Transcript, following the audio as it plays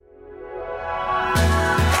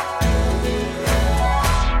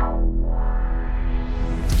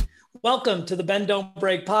Welcome to the Bend Don't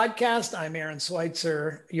Break podcast. I'm Aaron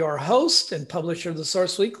Schweitzer, your host and publisher of the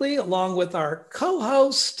Source Weekly, along with our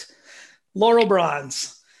co-host, Laurel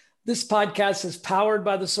Bronze. This podcast is powered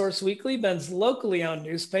by the Source Weekly, Bend's locally owned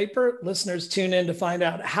newspaper. Listeners tune in to find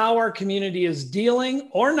out how our community is dealing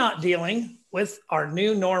or not dealing with our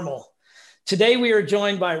new normal. Today, we are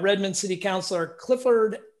joined by Redmond City Councilor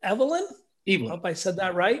Clifford Evelyn. I hope I said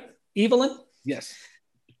that right. Evelyn? Yes.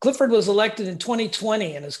 Clifford was elected in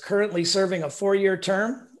 2020 and is currently serving a 4-year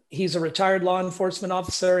term. He's a retired law enforcement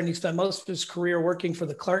officer, and he spent most of his career working for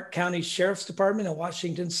the Clark County Sheriff's Department in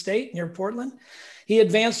Washington State near Portland. He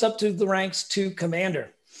advanced up to the ranks to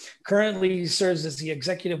commander. Currently, he serves as the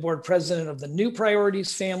executive board president of the New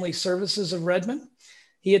Priorities Family Services of Redmond.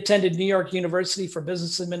 He attended New York University for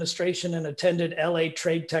Business Administration and attended LA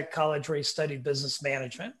Trade Tech College, where he studied business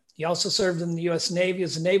management. He also served in the U.S. Navy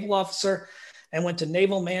as a naval officer and went to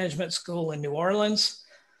Naval Management School in New Orleans.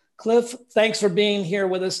 Cliff, thanks for being here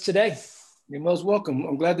with us today. You're most welcome.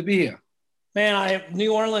 I'm glad to be here. Man,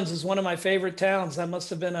 New Orleans is one of my favorite towns. That must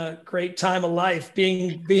have been a great time of life,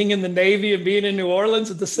 being in the Navy and being in New Orleans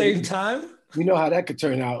at the same time. You know how that could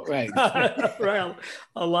turn out, right? Right.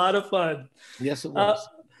 A lot of fun. Yes, it was.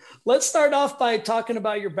 Let's start off by talking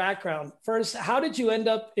about your background. First, how did you end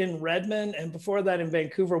up in Redmond, and before that in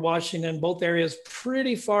Vancouver, Washington, both areas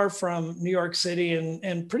pretty far from New York City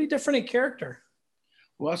and pretty different in character?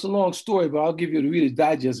 Well, that's a long story, but I'll give you the Reader's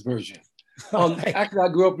Digest version. Okay. Actually, I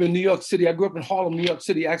grew up in New York City. I grew up in Harlem, New York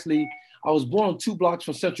City. Actually, I was born on 2 blocks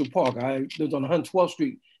from Central Park. I lived on 112th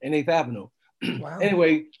Street and 8th Avenue. Wow.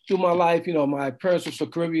 Anyway, through my life, my parents were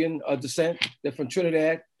of Caribbean descent. They're from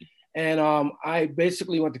Trinidad. And I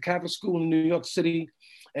basically went to Catholic school in New York City.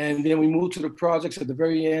 And then we moved to the projects at the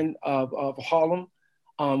very end of Harlem,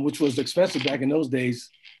 which was expensive back in those days,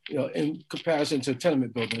 in comparison to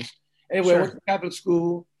tenement buildings. Anyway, Sure. I went to Catholic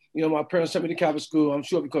school. My parents sent me to Catholic school, I'm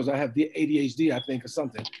sure because I have the ADHD, I think, or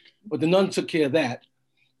something. But the nun took care of that.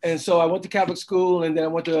 And so I went to Catholic school, and then I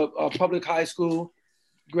went to public high school,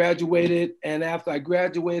 graduated. And after I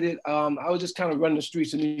graduated, I was just kind of running the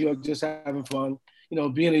streets of New York, just having fun.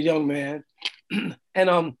 Being a young man,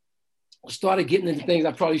 and started getting into things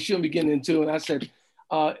I probably shouldn't be getting into. And I said,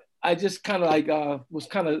 I just kind of was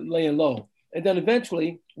kind of laying low. And then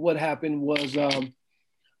eventually what happened was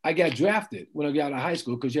I got drafted when I got out of high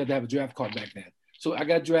school, because you had to have a draft card back then. So I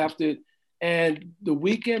got drafted, and the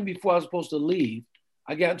weekend before I was supposed to leave,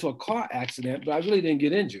 I got into a car accident, but I really didn't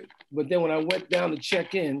get injured. But then when I went down to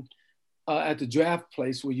check in at the draft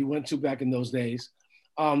place where you went to back in those days,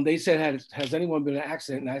 they said, has anyone been in an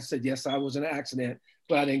accident? And I said, yes, I was in an accident,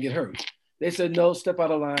 but I didn't get hurt. They said, no, step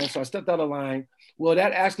out of line. So I stepped out of line. Well,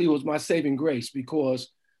 that actually was my saving grace, because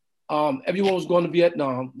everyone was going to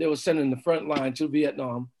Vietnam. They were sending the front line to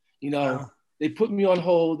Vietnam. Wow. They put me on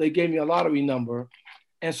hold. They gave me a lottery number.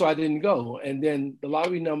 And so I didn't go. And then the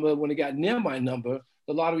lottery number, when it got near my number,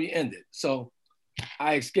 the lottery ended. So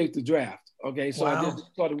I escaped the draft. Okay. So Wow. I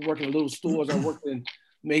just started working in little stores. I worked in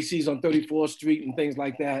Macy's on 34th Street and things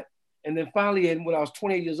like that. And then finally, when I was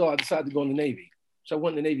 28 years old, I decided to go in the Navy. So I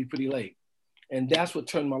went in the Navy pretty late. And that's what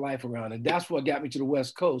turned my life around. And that's what got me to the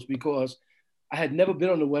West Coast, because I had never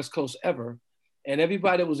been on the West Coast ever. And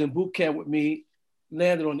everybody that was in boot camp with me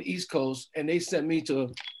landed on the East Coast, and they sent me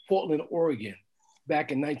to Portland, Oregon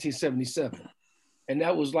back in 1977. And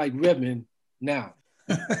that was like Redmond now,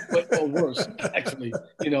 or worse, actually,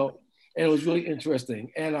 and it was really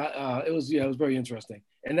interesting. And it was very interesting.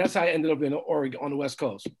 And that's how I ended up in Oregon on the West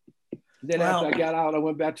Coast. Then Wow. after I got out, I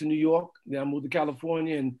went back to New York. Then I moved to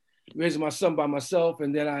California and raised my son by myself.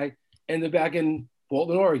 And then I ended back in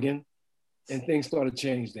Portland, Oregon, and things started to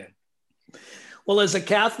change then. Well, as a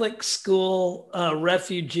Catholic school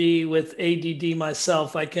refugee with ADD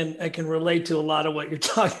myself, I can relate to a lot of what you're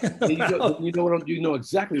talking about. You know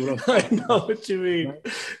exactly what I'm talking I know what you mean. Right?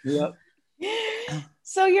 Yeah.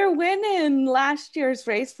 So your win in last year's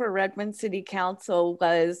race for Redmond City Council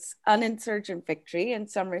was an insurgent victory in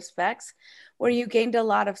some respects, where you gained a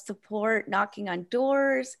lot of support, knocking on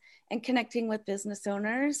doors and connecting with business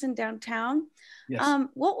owners in downtown. Yes.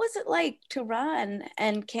 What was it like to run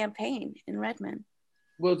and campaign in Redmond?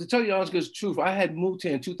 Well, to tell you the honest truth, I had moved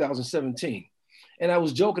here in 2017. And I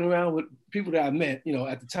was joking around with people that I met,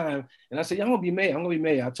 at the time. And I said, yeah, I'm going to be mayor. I'm going to be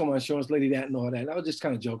mayor. I told my insurance lady that and all that. And I was just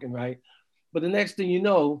kind of joking, right? But the next thing you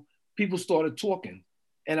know, people started talking.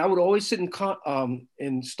 And I would always sit in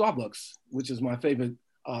Starbucks, which is my favorite,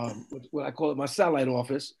 what I call it, my satellite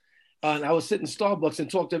office. And I would sit in Starbucks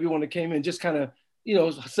and talk to everyone that came in, just kind of,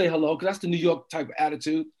 say hello, because that's the New York type of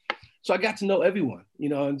attitude. So I got to know everyone,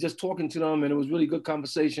 and just talking to them, and it was really good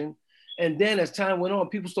conversation. And then as time went on,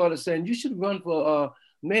 people started saying, you should run for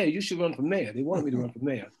mayor, you should run for mayor. They wanted me to run for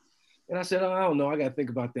mayor. And I said, oh, I don't know. I got to think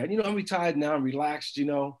about that. I'm retired now. I'm relaxed,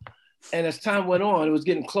 And as time went on, it was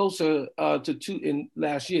getting closer in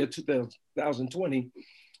last year, 2020.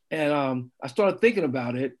 And I started thinking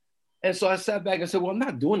about it. And so I sat back and said, well, I'm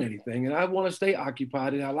not doing anything. And I want to stay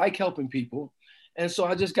occupied. And I like helping people. And so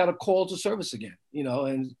I just got a call to service again,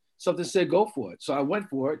 and something said, go for it. So I went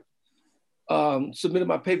for it, submitted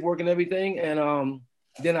my paperwork and everything. And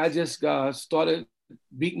then I just started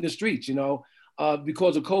beating the streets,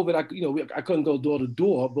 because of COVID, I couldn't go door to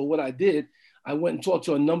door. But what I did, I went and talked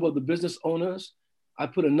to a number of the business owners. I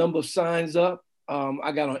put a number of signs up.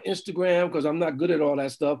 I got on Instagram because I'm not good at all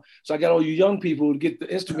that stuff. So I got all you young people to get the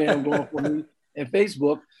Instagram going for me and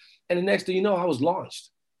Facebook. And the next thing you know, I was launched,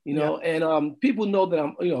 and people know that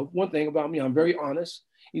I'm, one thing about me, I'm very honest.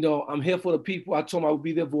 I'm here for the people. I told them I would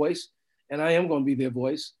be their voice, and I am going to be their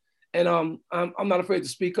voice. And I'm not afraid to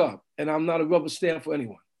speak up, and I'm not a rubber stamp for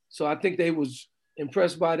anyone. So I think they was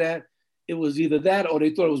impressed by that. It was either that or they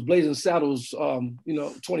thought it was Blazing Saddles,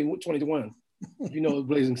 2021. If you know what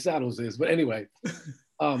Blazing Saddles is. But anyway,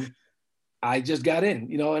 I just got in,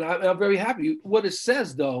 and I'm very happy. What it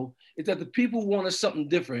says, though, is that the people wanted something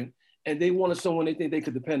different, and they wanted someone they think they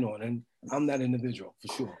could depend on. And I'm that individual,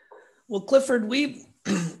 for sure. Well, Clifford,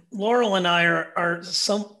 Laurel and I are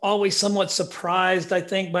always somewhat surprised, I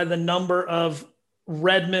think, by the number of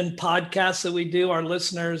Redmond podcasts that we do. Our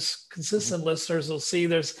listeners, consistent listeners, will see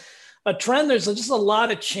there's a trend. There's just a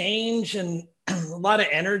lot of change and a lot of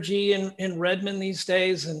energy in Redmond these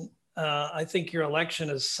days. And I think your election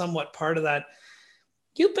is somewhat part of that.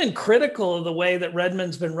 You've been critical of the way that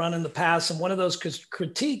Redmond's been run in the past. And one of those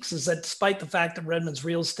critiques is that despite the fact that Redmond's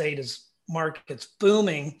real estate market's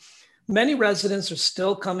booming, many residents are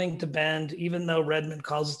still coming to Bend, even though Redmond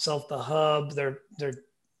calls itself the hub. They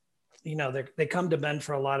come to Bend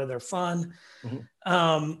for a lot of their fun.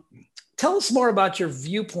 Mm-hmm. Tell us more about your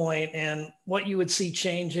viewpoint and what you would see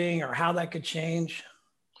changing or how that could change.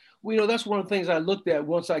 Well, that's one of the things I looked at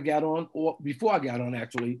once I got on, or before I got on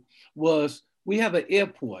actually, was we have an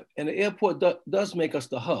airport, and the airport does make us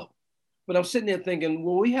the hub. But I'm sitting there thinking,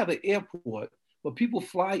 well, we have an airport, but people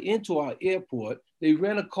fly into our airport, they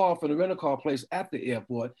rent a car from the rental car place at the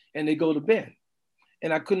airport, and they go to Bend.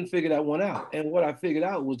 And I couldn't figure that one out. And what I figured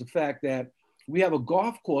out was the fact that we have a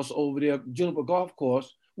golf course over there, Juniper Golf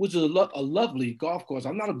Course, which is a lovely golf course.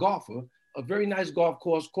 I'm not a golfer, a very nice golf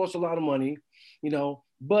course, costs a lot of money,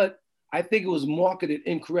 but I think it was marketed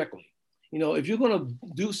incorrectly. If you're going to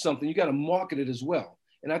do something, you got to market it as well.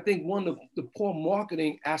 And I think one of the poor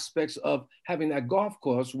marketing aspects of having that golf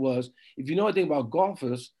course was, if you know anything about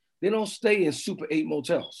golfers, they don't stay in Super 8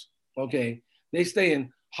 motels, okay? They stay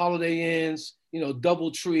in Holiday Inns,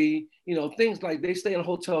 DoubleTree, things like, they stay in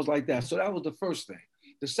hotels like that. So that was the first thing.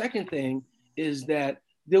 The second thing is that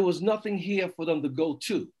there was nothing here for them to go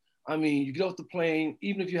to. I mean, you get off the plane,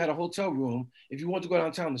 even if you had a hotel room, if you want to go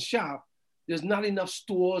downtown to shop, there's not enough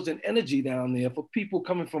stores and energy down there for people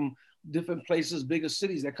coming from different places, bigger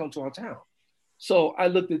cities that come to our town. So I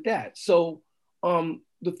looked at that. So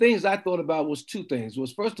the things I thought about was two things.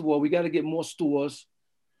 Was first of all, we got to get more stores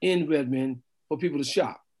in Redmond for people to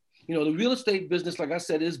shop. The real estate business, like I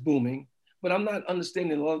said, is booming, but I'm not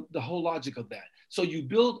understanding the whole logic of that. So you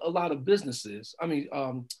build a lot of businesses,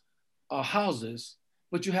 houses,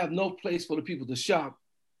 but you have no place for the people to shop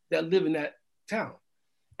that live in that town.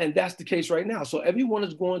 And that's the case right now. So everyone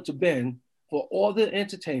is going to Bend for all the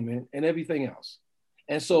entertainment and everything else.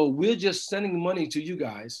 And so we're just sending money to you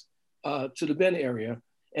guys, to the Bend area,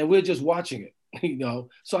 and we're just watching it,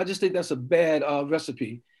 So I just think that's a bad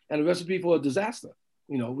recipe, and a recipe for a disaster.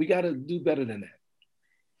 We got to do better than that.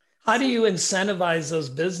 How do you incentivize those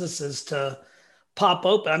businesses to pop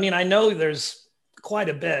open? I mean, I know there's quite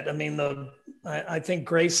a bit. I mean, I think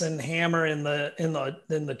Grayson Hammer in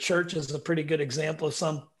the church is a pretty good example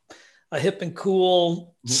of a hip and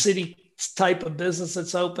cool city type of business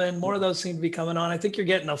that's open. More of those seem to be coming on. I think you're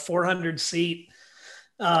getting a 400 seat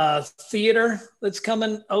theater that's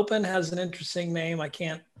coming open, has an interesting name. I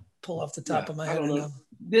can't pull off the top of my head. I don't know.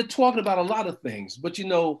 They're talking about a lot of things, but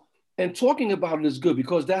and talking about it is good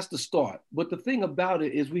because that's the start. But the thing about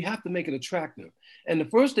it is we have to make it attractive. And the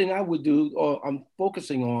first thing I would do, or I'm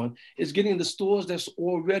focusing on, is getting the stores that's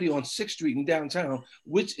already on 6th Street in downtown,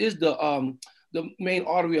 which is the main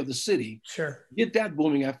artery of the city. Sure. Get that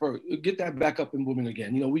booming at first. Get that back up and booming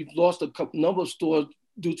again. We've lost a number of stores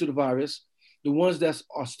due to the virus. The ones that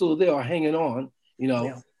are still there are hanging on. We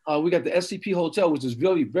got the SCP Hotel, which is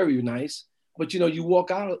very, very nice. But, you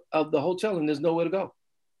walk out of the hotel and there's nowhere to go.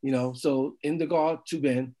 So in the guard to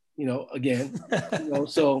Bend, again,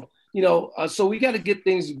 so So we got to get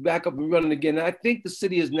things back up and running again. And I think the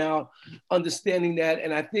city is now understanding that.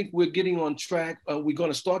 And I think we're getting on track. We're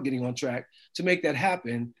going to start getting on track to make that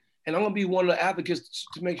happen. And I'm going to be one of the advocates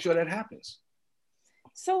to make sure that happens.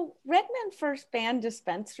 So Redmond first banned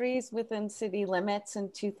dispensaries within city limits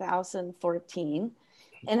in 2014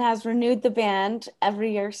 and has renewed the ban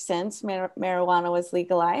every year since marijuana was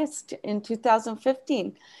legalized in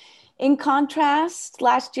 2015. In contrast,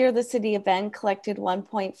 last year, the city of Bend collected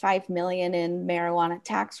 1.5 million in marijuana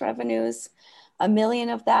tax revenues. $1 million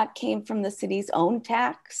of that came from the city's own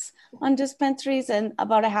tax on dispensaries, and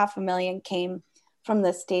about $500,000 came from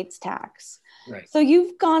the state's tax. Right. So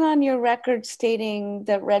you've gone on your record stating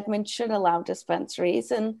that Redmond should allow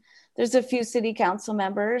dispensaries, and there's a few city council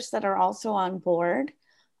members that are also on board.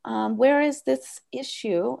 Where is this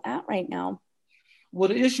issue at right now? Well,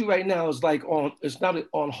 the issue right now is it's not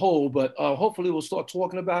on hold, but hopefully we'll start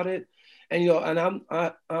talking about it. And,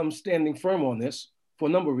 I'm standing firm on this for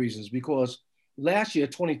a number of reasons, because last year,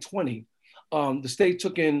 2020, the state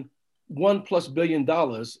took in $1+ billion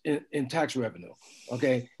in tax revenue.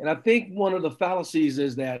 Okay. And I think one of the fallacies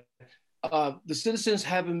is that the citizens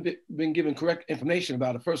haven't been given correct information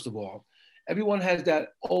about it. First of all, everyone has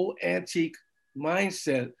that old antique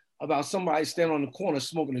mindset about somebody standing on the corner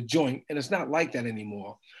smoking a joint, and it's not like that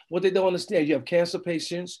anymore. What they don't understand, you have cancer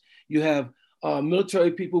patients, you have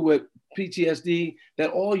military people with PTSD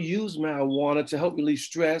that all use marijuana to help relieve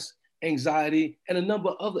stress, anxiety, and a number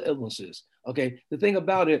of other illnesses. Okay, the thing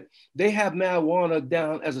about it, they have marijuana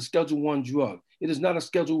down as a Schedule I drug. It is not a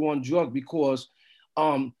Schedule I drug because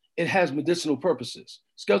it has medicinal purposes.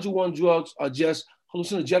 Schedule I drugs are just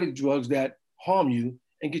hallucinogenic drugs that harm you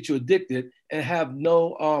and get you addicted and have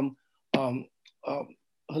no not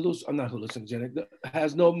hallucinogenic,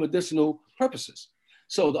 has no medicinal purposes.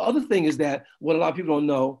 So the other thing is that what a lot of people don't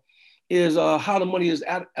know is how the money is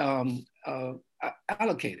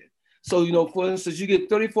allocated. So, for instance, you get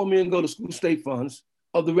 34 million go to school state funds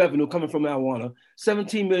of the revenue coming from marijuana,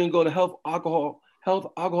 17 million go to health,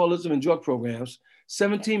 alcoholism, and drug programs,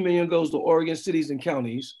 17 million goes to Oregon cities and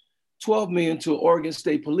counties, 12 million to Oregon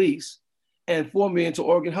State Police, and 4 million to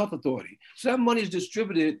Oregon Health Authority. So that money is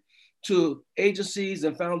distributed to agencies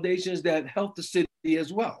and foundations that help the city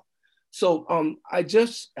as well. So I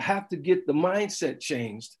just have to get the mindset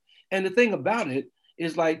changed. And the thing about it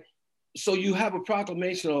is so you have a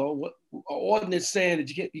proclamation or an ordinance saying that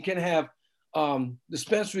you can't have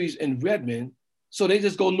dispensaries in Redmond, so they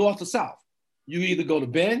just go north or south. You either go to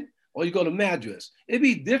Bend or you go to Madras. It'd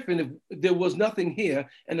be different if there was nothing here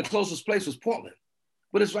and the closest place was Portland.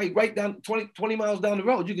 But it's right down 20 miles down the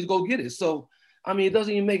road, you can go get it. So, it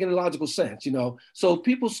doesn't even make any logical sense, So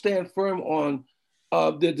people stand firm on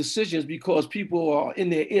their decisions because people are in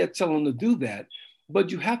their ear telling them to do that.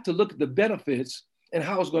 But you have to look at the benefits and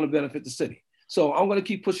how it's going to benefit the city. So I'm going to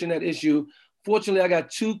keep pushing that issue. Fortunately, I got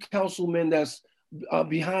 2 councilmen that's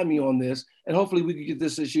behind me on this, and hopefully we can get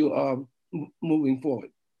this issue moving forward.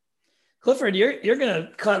 Clifford, you're going to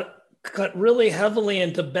cut really heavily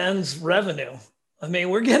into Bend's revenue.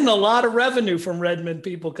 We're getting a lot of revenue from Redmond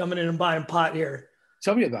people coming in and buying pot here.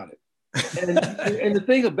 Tell me about it. And the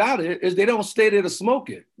thing about it is they don't stay there to smoke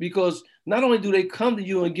it, because not only do they come to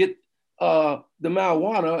you and get the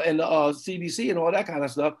marijuana and the CBC and all that kind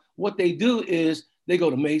of stuff, what they do is they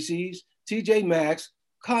go to Macy's, TJ Maxx,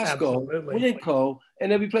 Costco, Winco,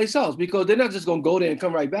 and every place else, because they're not just going to go there and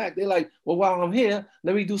come right back. They're like, well, while I'm here,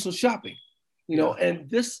 let me do some shopping, and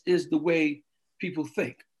this is the way people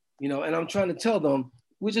think. And I'm trying to tell them,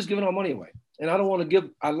 we're just giving our money away. And I don't want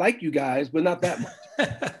to I like you guys, but not that much.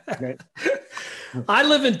 Okay? I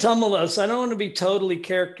live in Tumalo, so I don't want to be totally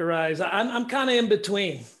characterized. I'm kind of in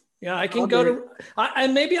between. I can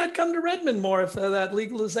and maybe I'd come to Redmond more if that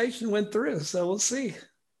legalization went through. So we'll see.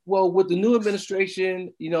 Well, with the new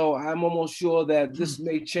administration, I'm almost sure that this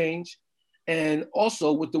may change. And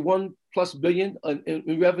also with the $1+ billion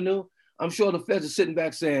in revenue, I'm sure the feds are sitting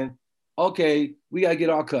back saying, okay, we got to get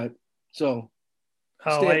our cut. So,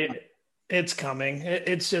 it's coming.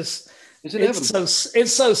 It's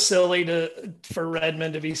so silly for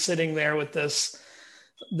Redmond to be sitting there with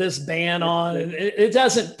this ban on. It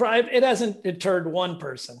hasn't deterred one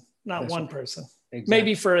person, not one person. Exactly.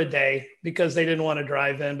 Maybe for a day because they didn't want to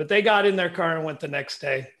drive in, but they got in their car and went the next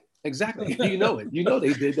day. Exactly. They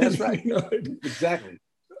did. That's right. Exactly.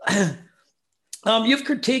 You've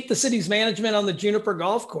critiqued the city's management on the Juniper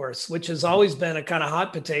Golf Course, which has always been a kind of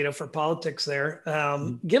hot potato for politics there.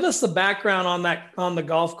 Give us the background on the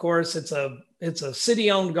golf course. It's a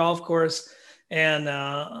city-owned golf course, and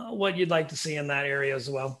what you'd like to see in that area as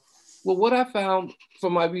well. Well, what I found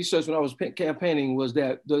from my research when I was campaigning was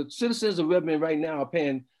that the citizens of Redmond right now are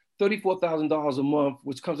paying $34,000 a month,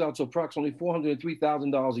 which comes out to approximately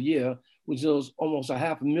 $403,000 a year, which is almost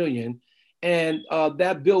 $500,000. And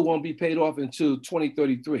that bill won't be paid off until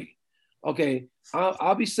 2033. Okay,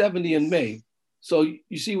 I'll be 70 in May. So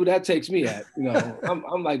you see where that takes me at, you know,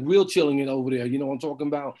 I'm like real chilling it over there, you know what I'm talking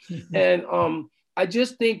about? And I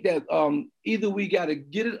just think that either we got to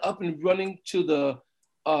get it up and running to the,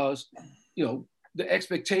 you know, the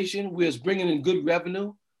expectation where it's bringing in good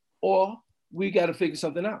revenue, or we got to figure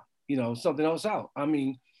something out, you know, something else out. I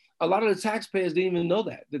mean, a lot of the taxpayers didn't even know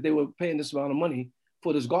that they were paying this amount of money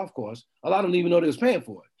for this golf course. A lot of them didn't even know they was paying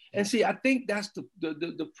for it. And see, I think that's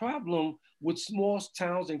the problem with small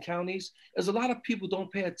towns and counties, is a lot of people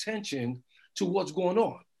don't pay attention to what's going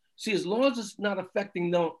on. See, as long as it's not affecting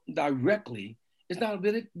them directly, it's not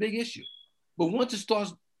a big issue. But once it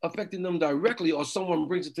starts affecting them directly, or someone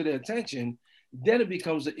brings it to their attention, then it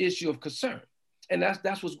becomes an issue of concern. And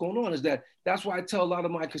that's what's going on, is that's why I tell a lot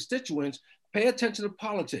of my constituents, pay attention to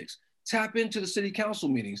politics, tap into the city council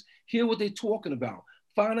meetings, hear what they're talking about,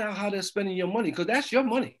 find out how they're spending your money, because that's your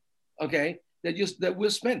money, okay, that we're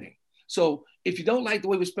spending. So if you don't like the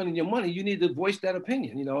way we're spending your money, you need to voice that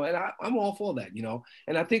opinion, you know, and I'm all for that, you know,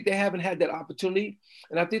 and I think they haven't had that opportunity.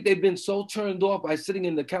 And I think they've been so turned off by sitting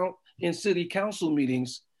in city council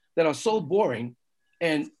meetings that are so boring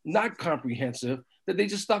and not comprehensive that they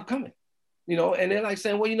just stop coming, you know, and they're like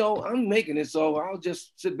saying, well, you know, I'm making it, so I'll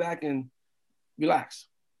just sit back and relax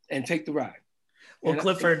and take the ride. Well, and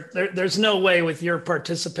Clifford, there's no way with your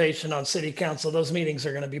participation on city council, those meetings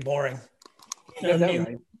are going to be boring. I mean,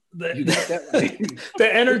 right. You got that right.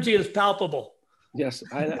 The energy is palpable. Yes,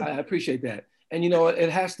 I appreciate that. And, you know, it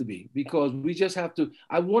has to be, because we just have to,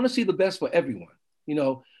 I want to see the best for everyone. You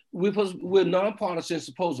know, we're nonpartisan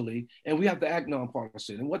supposedly, and we have to act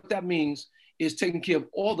nonpartisan. And what that means is taking care of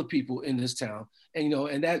all the people in this town. And, you know,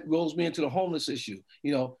 and that rolls me into the homeless issue.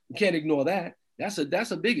 You know, you can't ignore that. That's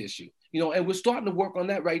a big issue, you know, and we're starting to work on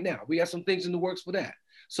that right now. We got some things in the works for that.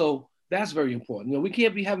 So that's very important. You know, we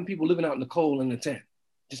can't be having people living out in the cold in the tent.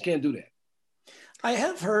 Just can't do that. I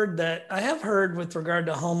have heard with regard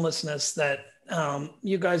to homelessness that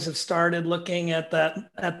you guys have started looking at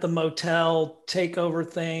the motel takeover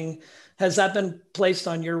thing. Has that been placed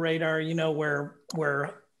on your radar? You know, where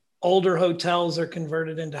older hotels are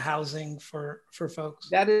converted into housing for folks?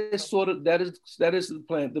 That is the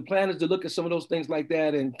plan. The plan is to look at some of those things like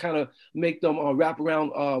that and kind of make them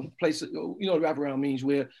wraparound places. You know what wraparound means,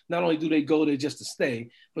 where not only do they go there just to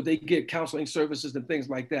stay, but they get counseling services and things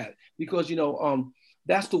like that. Because, you know,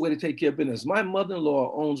 that's the way to take care of business. My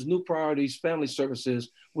mother-in-law owns New Priorities Family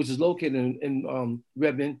Services, which is located in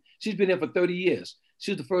Redmond. She's been there for 30 years.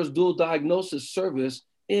 She's the first dual diagnosis service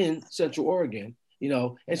in Central Oregon. You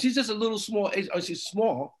know, and she's just a little small, she's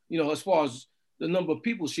small, you know, as far as the number of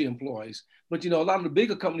people she employs. But, you know, a lot of the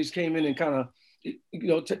bigger companies came in and kind of, you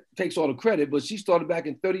know, takes all the credit, but she started back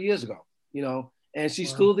in 30 years ago, you know, and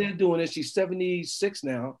she's still there doing it. She's 76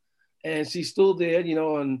 now, and she's still there, you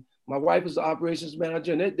know, and my wife is the operations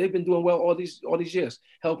manager, and they've been doing well all these years,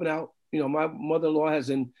 helping out. You know, my mother-in-law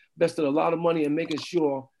has invested a lot of money in making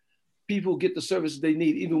sure people get the services they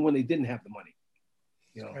need, even when they didn't have the money,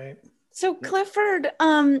 you know. Right. So Clifford,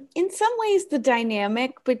 in some ways, the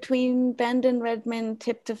dynamic between Bend and Redmond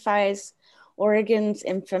typifies Oregon's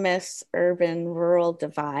infamous urban-rural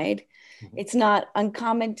divide. Mm-hmm. It's not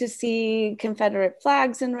uncommon to see Confederate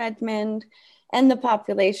flags in Redmond, and the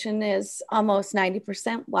population is almost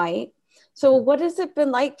 90% white. So what has it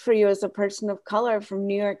been like for you as a person of color from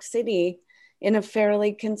New York City in a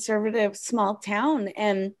fairly conservative small town?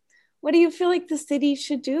 And what do you feel like the city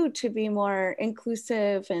should do to be more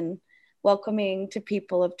inclusive and welcoming to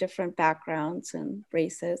people of different backgrounds and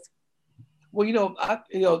races? Well, you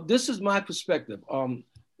know, this is my perspective.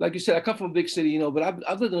 Like you said, I come from a big city, you know, but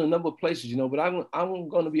I've lived in a number of places, you know, but I'm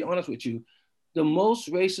going to be honest with you. The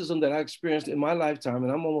most racism that I experienced in my lifetime,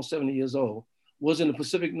 and I'm almost 70 years old, was in the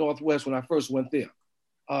Pacific Northwest when I first went there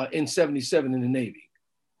in 77 in the Navy.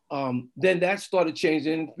 Then that started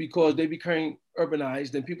changing because they became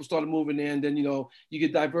urbanized and people started moving in. Then, you know, you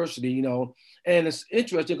get diversity, you know, and it's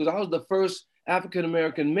interesting because I was the first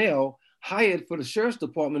African-American male hired for the Sheriff's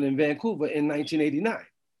Department in Vancouver in 1989.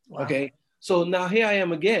 Wow. Okay. So now here I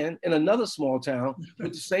am again in another small town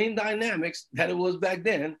with the same dynamics that it was back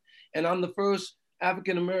then. And I'm the first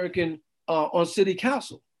African-American on city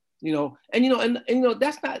council, you know, and, you know,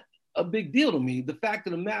 that's not a big deal to me. The fact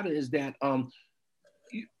of the matter is that,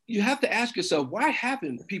 you have to ask yourself, why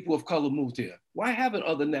haven't people of color moved here? Why haven't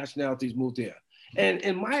other nationalities moved here? And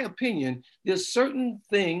in my opinion, there's certain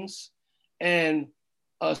things and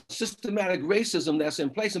systematic racism that's in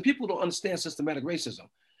place, and people don't understand systematic racism.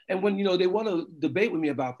 And when, they want to debate with me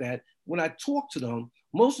about that, when I talk to them,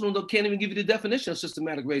 most of them can't even give you the definition of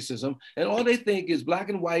systematic racism. And all they think is black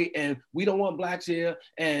and white, and we don't want blacks here.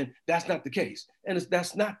 And that's not the case. And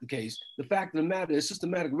that's not the case. The fact of the matter is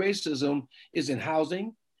systematic racism is in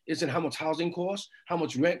housing. It's in how much housing costs, how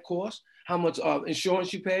much rent costs, how much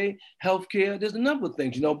insurance you pay, healthcare. There's a number of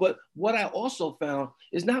things, But what I also found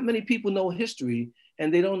is not many people know history,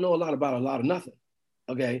 and they don't know a lot about a lot of nothing.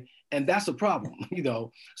 Okay. And that's a problem,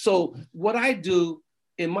 So what I do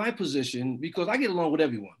in my position, because I get along with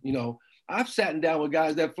everyone, I've sat down with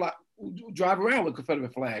guys that drive around with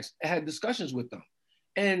Confederate flags and had discussions with them.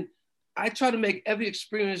 And I try to make every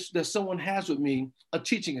experience that someone has with me a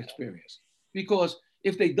teaching experience, because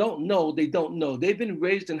if they don't know, they don't know. They've been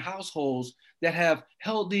raised in households that have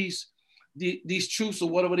held these truths or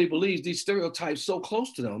whatever they believe, these stereotypes so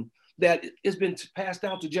close to them that it's been passed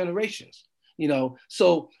down to generations,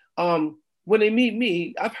 So when they meet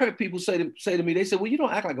me, I've heard people say to me, they say, well, you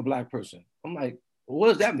don't act like a black person. I'm like, well, what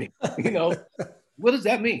does that mean? What does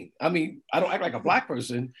that mean? I mean, I don't act like a black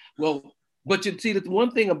person. Well, but you see, the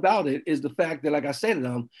one thing about it is the fact that, like I said to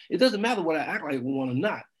them, it doesn't matter what I act like one or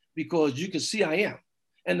not, because you can see I am.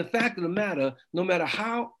 And the fact of the matter, no matter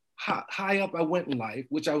how high up I went in life,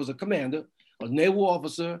 which I was a commander, a naval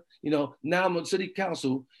officer, now I'm on city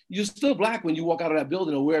council, you're still black when you walk out of that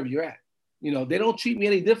building or wherever you're at. They don't treat me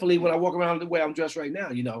any differently when I walk around the way I'm dressed right now,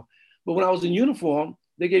 But when I was in uniform,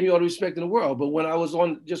 they gave me all the respect in the world. But when I was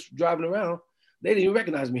on just driving around, they didn't even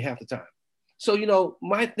recognize me half the time. So,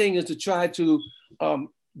 my thing is to try to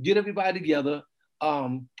get everybody together.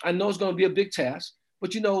 I know it's going to be a big task,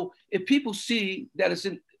 but, if people see that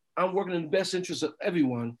I'm working in the best interest of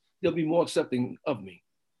everyone, they'll be more accepting of me.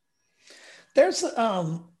 There's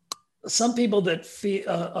some people that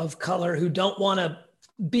of color who don't want to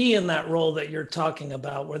be in that role that you're talking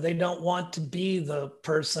about, where they don't want to be the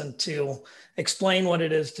person to explain what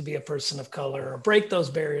it is to be a person of color or break those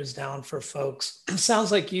barriers down for folks. It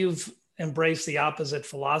sounds like you've embraced the opposite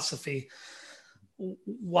philosophy.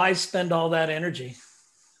 Why spend all that energy?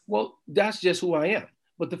 Well, that's just who I am.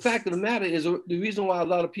 But the fact of the matter is, the reason why a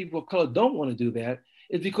lot of people of color don't want to do that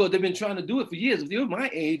is because they've been trying to do it for years. If you're my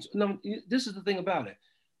age, this is the thing about it.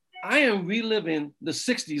 I am reliving the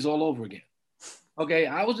 60s all over again. Okay,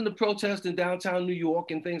 I was in the protest in downtown New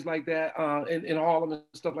York and things like that, in Harlem and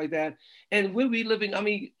stuff like that. And we're reliving,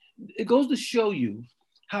 it goes to show you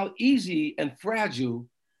how easy and fragile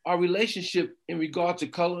our relationship in regard to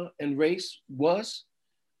color and race was.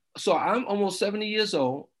 So I'm almost 70 years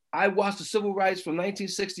old. I watched the civil rights from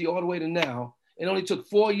 1960 all the way to now. It only took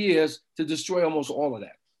 4 years to destroy almost all of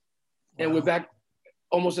that. Wow. And we're back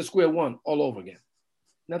almost at square one all over again.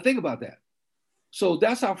 Now think about that. So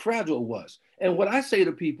that's how fragile it was. And what I say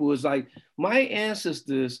to people is like, my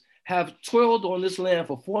ancestors have toiled on this land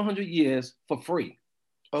for 400 years for free,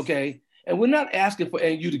 okay? And we're not asking for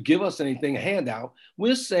you to give us anything, a handout.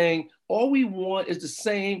 We're saying all we want is the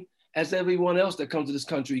same as everyone else that comes to this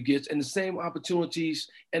country gets, and the same opportunities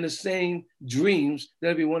and the same dreams that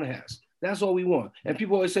everyone has. That's all we want. And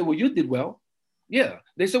people always say, well, you did well. Yeah.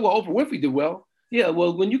 They say, well, Oprah Winfrey did well. Yeah,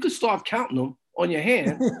 well, when you can start counting them on your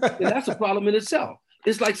hand, then that's a problem in itself.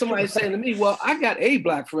 It's like somebody saying to me, well, I got a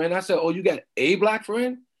black friend. I said, oh, you got a black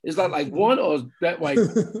friend? Is that like one, or is that like,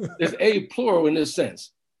 there's a plural in this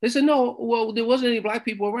sense? They said, no, well, there wasn't any black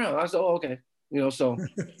people around. I said, oh, okay. So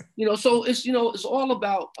it's, it's all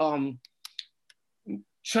about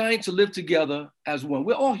trying to live together as one.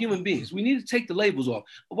 We're all human beings. We need to take the labels off.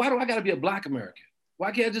 Why do I got to be a black American?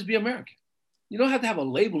 Why can't I just be American? You don't have to have a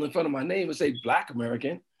label in front of my name and say black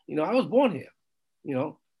American. I was born here,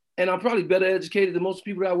 and I'm probably better educated than most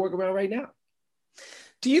people that I work around right now.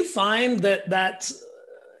 Do you find that that's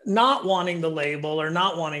not wanting the label or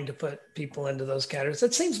not wanting to put people into those categories?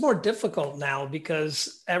 It seems more difficult now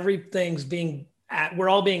because everything's we're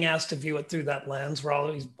all being asked to view it through that lens. We're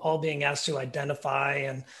all being asked to identify.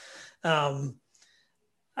 And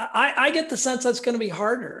I get the sense that's going to be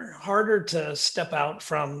harder to step out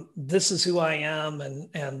from this is who I am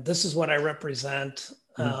and this is what I represent.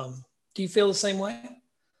 Mm-hmm. Do you feel the same way?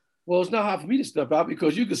 Well, it's not hard for me to step out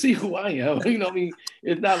because you can see who I am.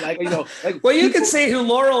 It's not like, like. Well, you can see who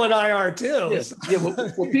Laurel and I are too. Yes. Yeah.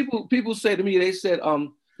 Well, people say to me, they said,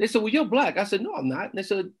 well, you're black. I said, no, I'm not. And they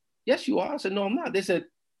said, yes, you are. I said, no, I'm not. They said,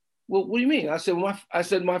 well, what do you mean? I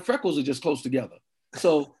said, my freckles are just close together.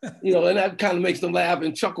 So, and that kind of makes them laugh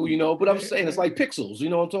and chuckle, but I'm saying it's like pixels, you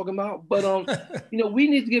know what I'm talking about? But, we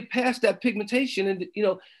need to get past that pigmentation and,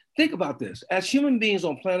 think about this. As human beings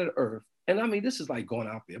on planet Earth, and this is like going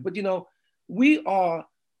out there, but we are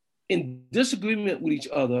in disagreement with each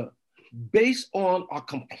other based on our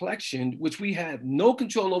complexion, which we had no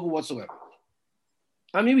control over whatsoever.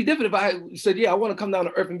 I mean, it'd be different if I said, yeah, I want to come down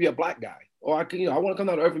to earth and be a black guy, or I want to come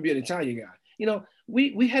down to earth and be an Italian guy.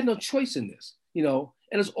 We had no choice in this, and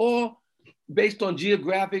it's all based on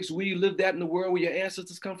geographics, where you lived at in the world, where your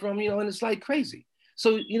ancestors come from, and it's like crazy.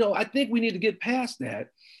 So, I think we need to get past that.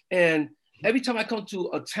 And every time I come to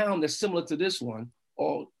a town that's similar to this one,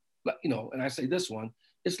 or, and I say this one,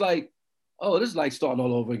 it's like, oh, this is like starting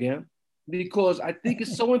all over again. Because I think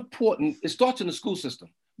it's so important. It starts in the school system.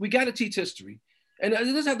 We got to teach history. And it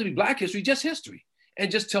doesn't have to be Black history, just history,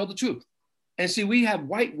 and just tell the truth. And see, we have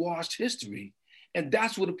whitewashed history, and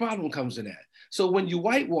that's where the problem comes in at. So when you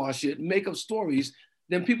whitewash it, make up stories,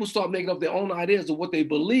 then people start making up their own ideas of what they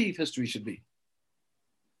believe history should be.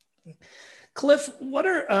 Cliff, what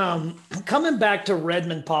are, coming back to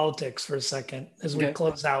Redmond politics for a second, as we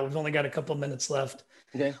close out, we've only got a couple of minutes left.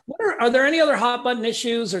 Okay. Are there any other hot button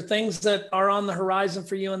issues or things that are on the horizon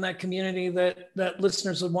for you in that community that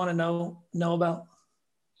listeners would want to know about?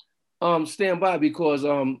 Stand by, because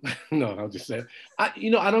no, I'll just say, I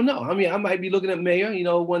don't know. I mean, I might be looking at mayor,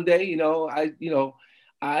 one day,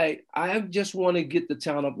 I just want to get the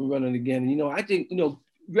town up and running again. And, I think,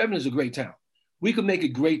 Redmond is a great town. We could make it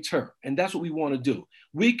greater, and that's what we want to do.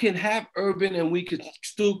 We can have urban, and we could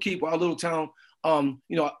still keep our little town,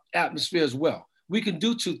 atmosphere as well. We can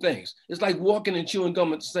do two things. It's like walking and chewing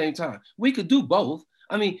gum at the same time. We could do both.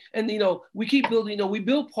 I mean, and we keep building, we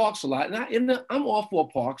build parks a lot, and I'm all for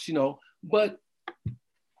parks, but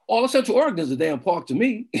all of Central Oregon is a damn park to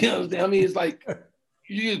me. I mean, it's like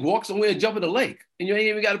you just walk somewhere and jump in the lake, and you ain't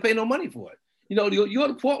even got to pay no money for it. You go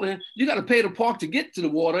to Portland, you got to pay the park to get to the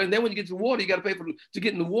water, and then when you get to the water, you got to pay to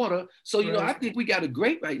get in the water. So right. I think we got it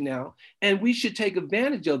great right now, and we should take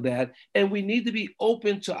advantage of that. And we need to be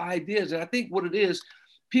open to ideas. And I think what it is,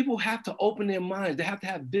 people have to open their minds. They have to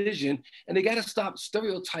have vision, and they got to stop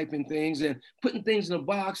stereotyping things and putting things in a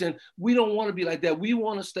box. And we don't want to be like that. We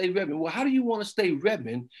want to stay Redmond. Well, how do you want to stay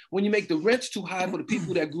Redmond when you make the rents too high for the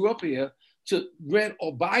people that grew up here to rent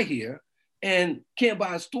or buy here and can't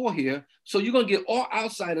buy a store here? So you're going to get all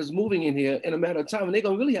outsiders moving in here in a matter of time, and they're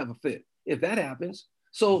going to really have a fit if that happens.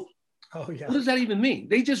 So what does that even mean?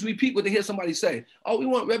 They just repeat what they hear somebody say. Oh, we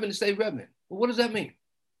want Redmond to stay Redmond. Well, what does that mean?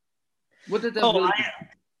 What did that really mean?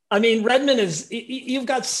 I mean, Redmond you've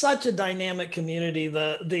got such a dynamic community.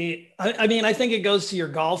 I think it goes to your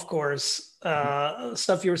golf course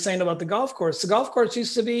stuff you were saying about the golf course. The golf course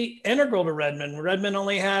used to be integral to Redmond. Redmond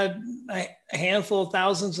only had a handful of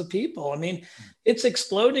thousands of people. I mean, it's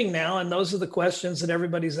exploding now. And those are the questions that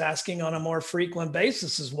everybody's asking on a more frequent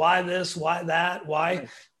basis is why this, why that,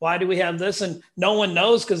 why do we have this? And no one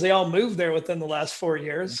knows because they all moved there within the last 4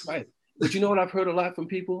 years. That's right. But you know what I've heard a lot from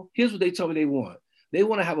people? Here's what they tell me they want. They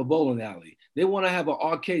want to have a bowling alley. They want to have an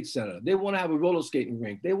arcade center. They want to have a roller skating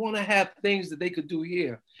rink. They want to have things that they could do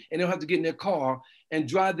here, and they don't have to get in their car and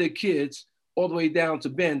drive their kids all the way down to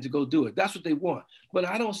Bend to go do it. That's what they want. But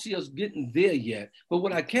I don't see us getting there yet. But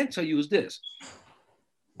what I can tell you is this.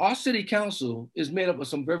 Our city council is made up of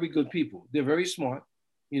some very good people. They're very smart.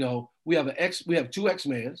 We have two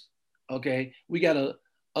ex-mayors, okay? We got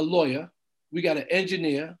a lawyer. We got an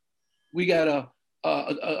engineer. We got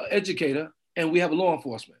a educator. And we have law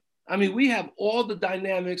enforcement. I mean, we have all the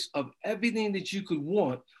dynamics of everything that you could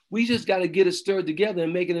want. We just got to get it stirred together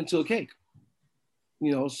and make it into a cake.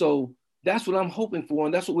 So that's what I'm hoping for,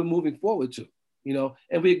 and that's what we're moving forward to.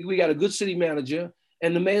 And we got a good city manager,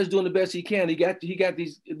 and the mayor's doing the best he can. He got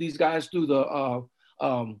these guys through the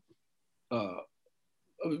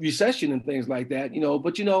recession and things like that.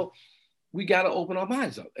 But we got to open our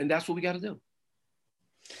minds up, and that's what we got to do.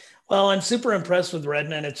 Well, I'm super impressed with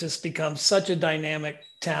Redmond. It's just become such a dynamic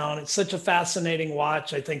town. It's such a fascinating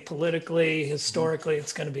watch. I think politically, historically,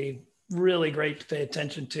 it's going to be really great to pay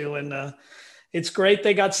attention to. And it's great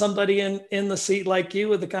they got somebody in the seat like you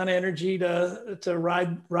with the kind of energy to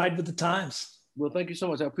ride with the times. Well, thank you so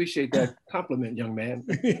much. I appreciate that compliment, young man.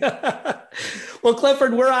 Well,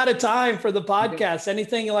 Clifford, we're out of time for the podcast.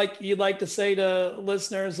 Anything you'd like to say to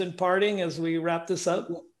listeners in parting as we wrap this up?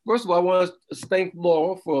 First of all, I want to thank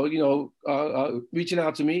Laura for, reaching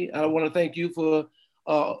out to me. I want to thank you for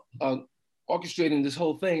orchestrating this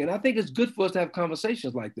whole thing. And I think it's good for us to have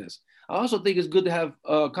conversations like this. I also think it's good to have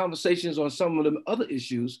conversations on some of the other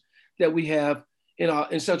issues that we have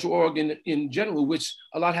in Central Oregon in general, which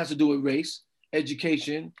a lot has to do with race,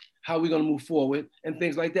 education, how we're going to move forward, and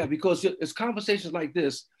things like that. Because it's conversations like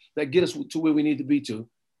this that get us to where we need to be to.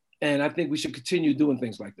 And I think we should continue doing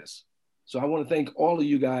things like this. So I want to thank all of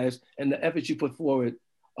you guys and the efforts you put forward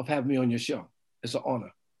of having me on your show. It's an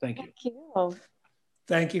honor. Thank you. Thank you.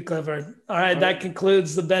 Thank you, Clifford. All right, that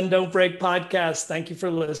concludes the Bend Don't Break podcast. Thank you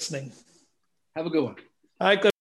for listening. Have a good one. All right, Clifford.